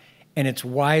Fired. And it's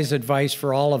wise advice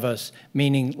for all of us,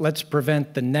 meaning let's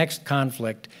prevent the next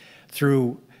conflict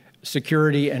through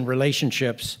security and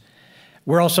relationships.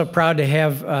 We're also proud to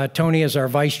have Tony as our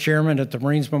vice chairman at the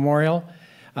Marines Memorial.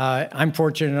 I'm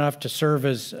fortunate enough to serve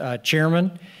as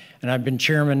chairman, and I've been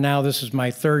chairman now. This is my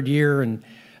 3rd year, and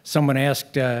someone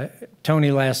asked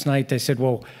Tony last night, they said,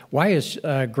 well, why is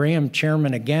Graham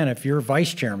chairman again if you're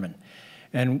vice chairman?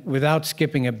 And without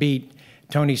skipping a beat,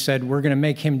 Tony said, we're going to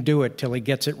make him do it till he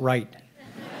gets it right.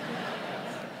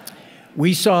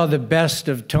 We saw the best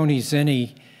of Tony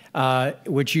Zinni,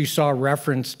 which you saw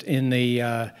referenced in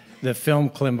the film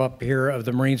clip up here of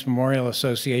the Marines Memorial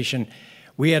Association.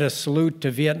 We had a salute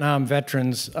to Vietnam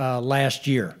veterans last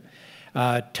year.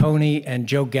 Tony and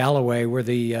Joe Galloway were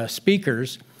the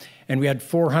speakers, and we had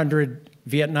 400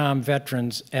 Vietnam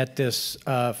veterans at this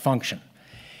function.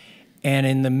 And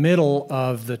in the middle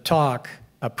of the talk,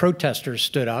 a protester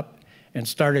stood up and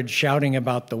started shouting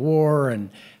about the war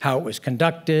and how it was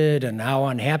conducted and how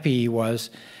unhappy he was.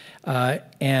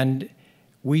 And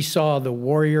we saw the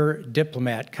warrior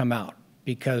diplomat come out,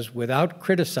 because without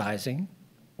criticizing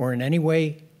or in any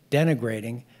way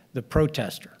denigrating the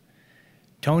protester,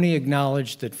 Tony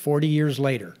acknowledged that 40 years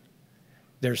later,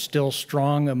 there's still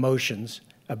strong emotions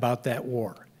about that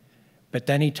war. But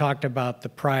then he talked about the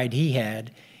pride he had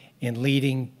in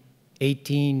leading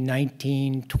 18,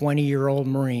 19, 20-year-old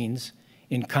Marines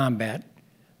in combat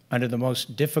under the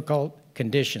most difficult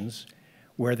conditions,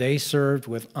 where they served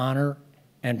with honor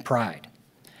and pride.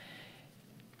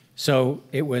 So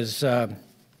it was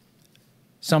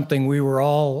something we were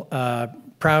all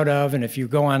proud of, and if you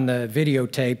go on the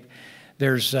videotape,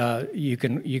 there's you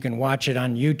can watch it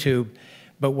on YouTube.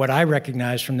 But what I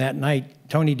recognized from that night,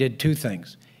 Tony did 2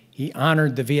 things. He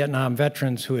honored the Vietnam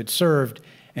veterans who had served,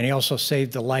 and he also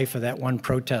saved the life of that one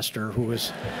protester who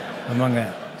was among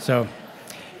that. So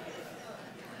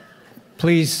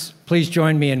please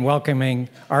join me in welcoming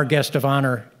our guest of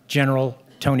honor, General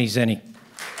Tony Zinni.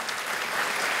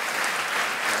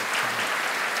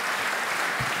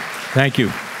 Thank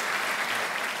you.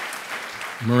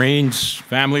 Marines,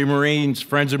 family Marines,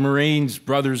 friends of Marines,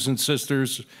 brothers and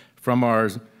sisters from our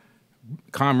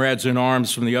comrades in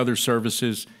arms from the other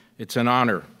services, it's an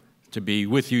honor to be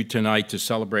with you tonight to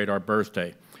celebrate our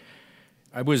birthday.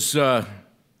 I was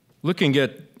looking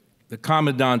at the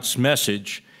Commandant's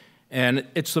message, and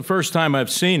it's the first time I've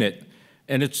seen it,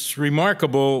 and it's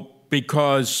remarkable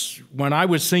because when I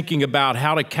was thinking about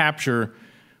how to capture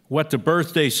what the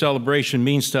birthday celebration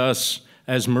means to us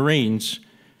as Marines,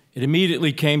 it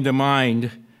immediately came to mind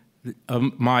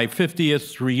of my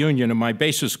 50th reunion of my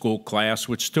basic school class,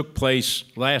 which took place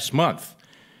last month.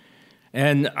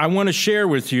 And I want to share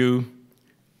with you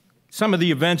some of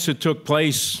the events that took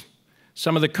place,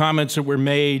 some of the comments that were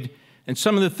made, and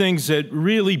some of the things that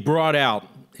really brought out,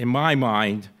 in my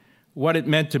mind, what it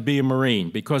meant to be a Marine,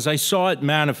 because I saw it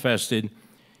manifested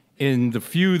in the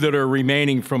few that are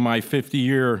remaining from my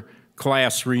 50-year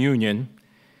class reunion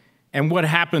and what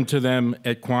happened to them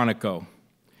at Quantico.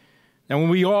 Now, when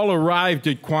we all arrived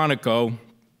at Quantico,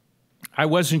 I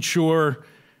wasn't sure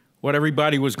what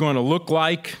everybody was going to look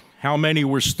like, how many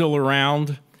were still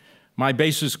around. My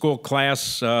basic school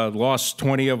class lost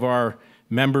 20 of our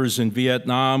members in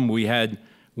Vietnam. We had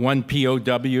one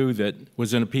POW that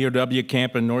was in a POW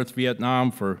camp in North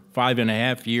Vietnam for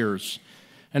 5.5 years.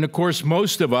 And of course,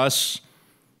 most of us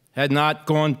had not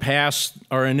gone past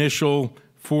our initial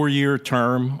 4-year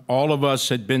term. All of us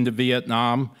had been to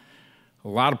Vietnam. A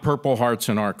lot of Purple Hearts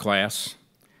in our class.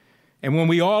 And when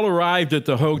we all arrived at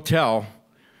the hotel,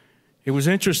 it was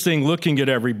interesting looking at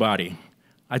everybody.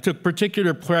 I took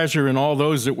particular pleasure in all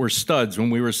those that were studs when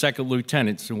we were second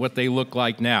lieutenants and what they look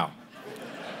like now.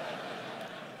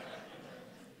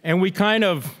 And we kind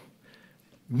of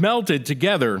melted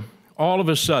together all of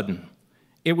a sudden.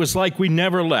 It was like we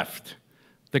never left.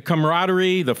 The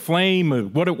camaraderie, the flame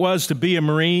of what it was to be a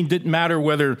Marine, didn't matter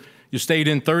whether you stayed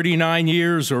in 39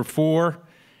 years or 4.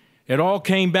 It all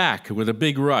came back with a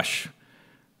big rush.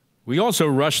 We also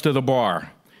rushed to the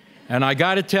bar. And I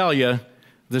got to tell you,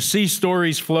 the sea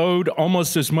stories flowed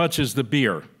almost as much as the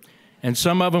beer. And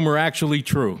some of them were actually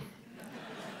true.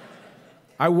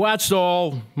 I watched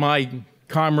all my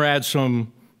comrades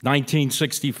from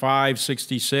 1965,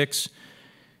 66,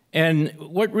 and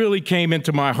what really came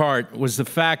into my heart was the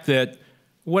fact that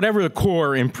whatever the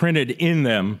Corps imprinted in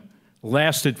them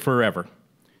lasted forever.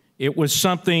 It was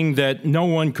something that no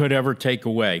one could ever take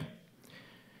away.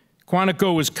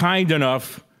 Quantico was kind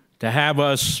enough to have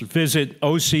us visit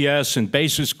OCS and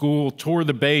basic school, tour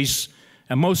the base,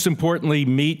 and most importantly,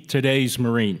 meet today's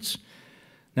Marines.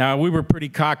 Now, we were pretty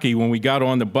cocky when we got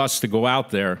on the bus to go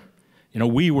out there. You know,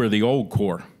 we were the old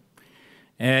Corps.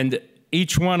 And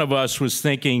each one of us was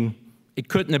thinking it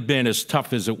couldn't have been as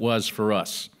tough as it was for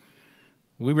us.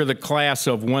 We were the class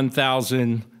of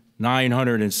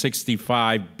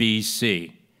 1,965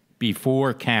 BC,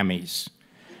 before camis.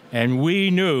 And we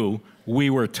knew we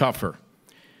were tougher.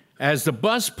 As the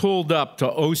bus pulled up to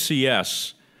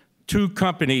OCS, 2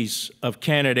 companies of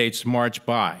candidates marched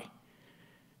by.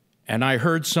 And I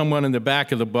heard someone in the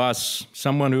back of the bus,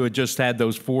 someone who had just had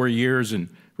those 4 years and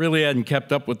really hadn't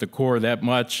kept up with the Corps that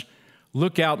much,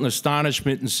 look out in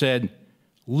astonishment and said,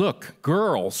 "Look,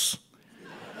 girls."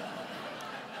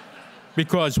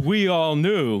 Because we all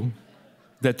knew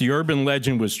that the urban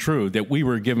legend was true, that we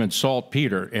were given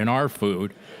saltpeter in our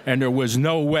food, and there was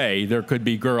no way there could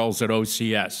be girls at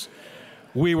OCS.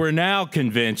 We were now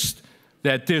convinced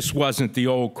that this wasn't the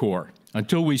old Corps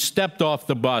until we stepped off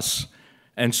the bus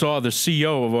and saw the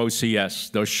CO of OCS,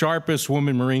 the sharpest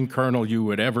woman Marine colonel you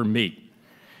would ever meet.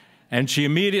 And she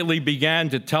immediately began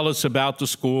to tell us about the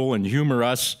school and humor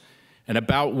us and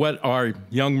about what our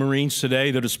young Marines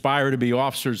today that aspire to be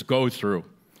officers go through.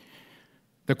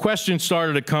 The question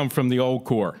started to come from the old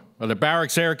Corps. Are the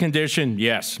barracks air conditioned?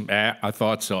 Yes, I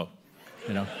thought so.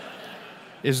 You know,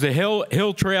 is the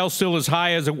hill trail still as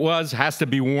high as it was? Has to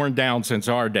be worn down since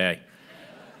our day.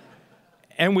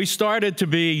 And we started to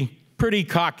be pretty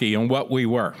cocky on what we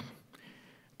were.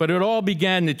 But it all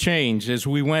began to change as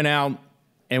we went out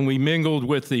and we mingled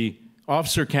with the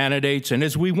officer candidates, and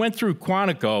as we went through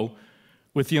Quantico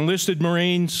with the enlisted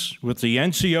Marines, with the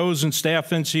NCOs and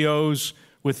staff NCOs,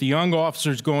 with the young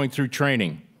officers going through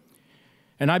training.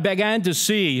 And I began to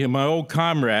see in my old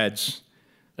comrades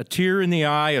a tear in the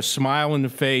eye, a smile in the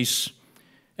face,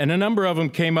 and a number of them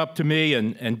came up to me,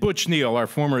 and Butch Neal, our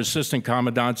former assistant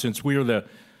commandant, since we were the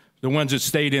ones that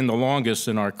stayed in the longest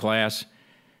in our class,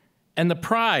 and the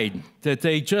pride that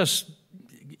they just,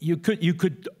 you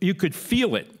could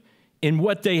feel it in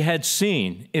what they had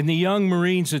seen, in the young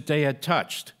Marines that they had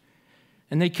touched.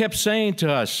 And they kept saying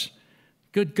to us,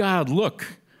 "Good God,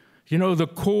 look, you know, the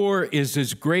Corps is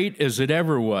as great as it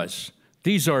ever was.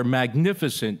 These are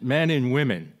magnificent men and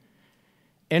women."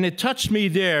 And it touched me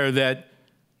there that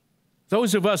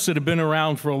those of us that have been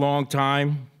around for a long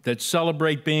time, that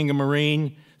celebrate being a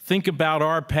Marine, think about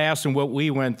our past and what we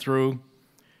went through,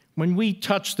 when we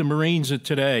touch the Marines of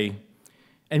today,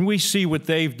 and we see what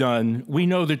they've done, we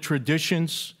know the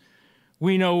traditions,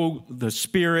 we know the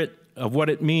spirit of what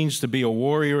it means to be a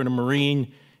warrior and a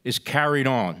Marine is carried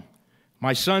on.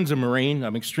 My son's a Marine.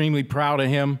 I'm extremely proud of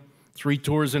him. 3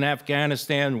 tours in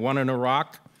Afghanistan, 1 in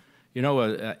Iraq, you know,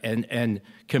 and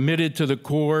committed to the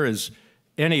Corps as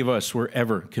any of us were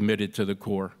ever committed to the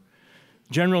Corps.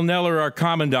 General Neller, our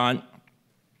commandant,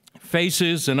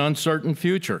 faces an uncertain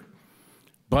future.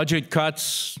 Budget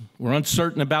cuts, we're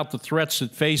uncertain about the threats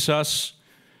that face us.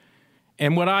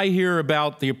 And what I hear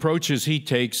about the approaches he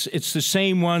takes, it's the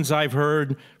same ones I've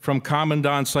heard from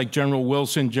commandants like General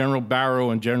Wilson, General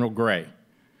Barrow, and General Gray,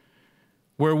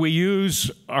 where we use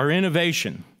our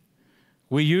innovation,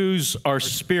 we use our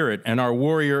spirit and our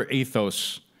warrior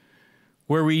ethos,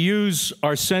 where we use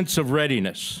our sense of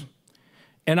readiness.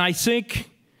 And I think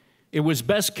it was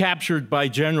best captured by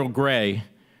General Gray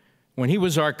when he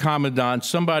was our commandant.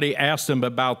 Somebody asked him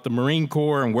about the Marine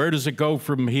Corps and where does it go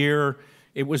from here.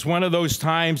 It was one of those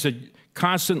times that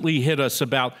constantly hit us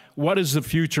about what is the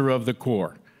future of the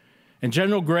Corps. And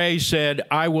General Gray said,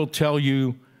 I will tell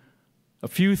you a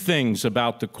few things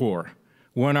about the Corps.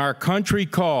 When our country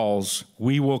calls,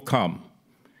 we will come.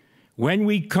 When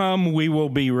we come, we will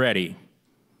be ready.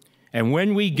 And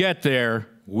when we get there,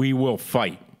 we will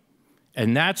fight.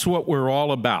 And that's what we're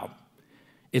all about.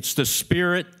 It's the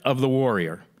spirit of the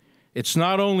warrior. It's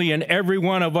not only in every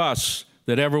one of us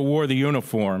that ever wore the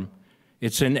uniform,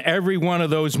 it's in every one of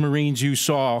those Marines you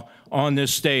saw on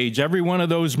this stage, every one of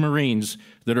those Marines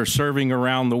that are serving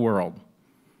around the world.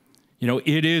 You know,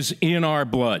 it is in our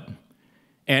blood,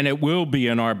 and it will be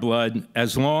in our blood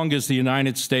as long as the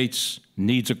United States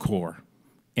needs a Corps,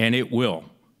 and it will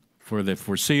for the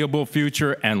foreseeable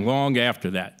future and long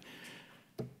after that.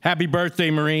 Happy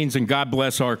birthday, Marines, and God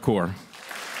bless our Corps.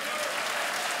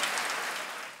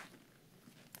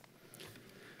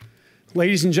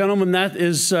 Ladies and gentlemen, that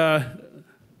is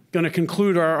going to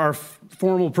conclude our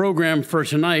formal program for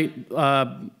tonight,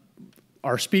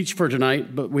 our speech for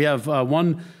tonight, but we have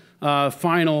one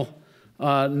final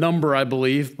number, I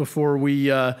believe, before we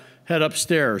head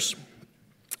upstairs.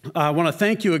 I want to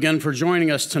thank you again for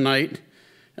joining us tonight,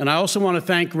 and I also want to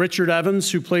thank Richard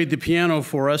Evans, who played the piano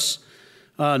for us,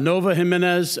 Nova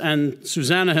Jimenez and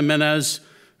Susanna Jimenez,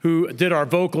 who did our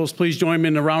vocals. Please join me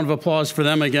in a round of applause for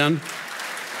them again.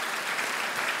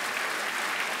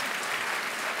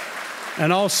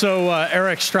 And also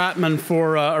Erich Stratmann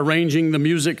for arranging the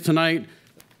music tonight.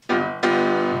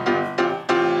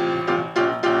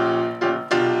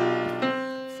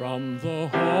 From the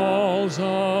halls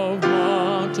of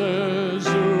Montezuma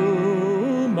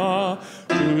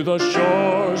to the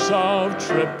shores of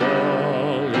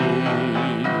Tripoli,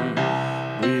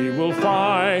 we will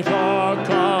fight our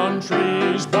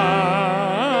country's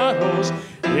battles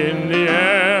in the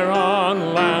air,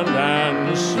 on land,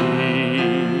 and sea.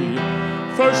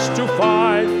 First to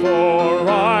fight for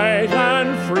right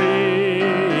and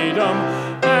freedom,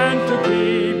 and to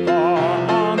keep our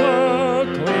honor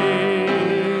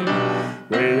clean.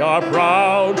 We are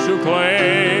proud to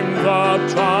claim the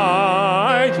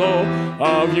title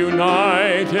of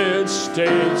United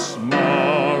States Marine.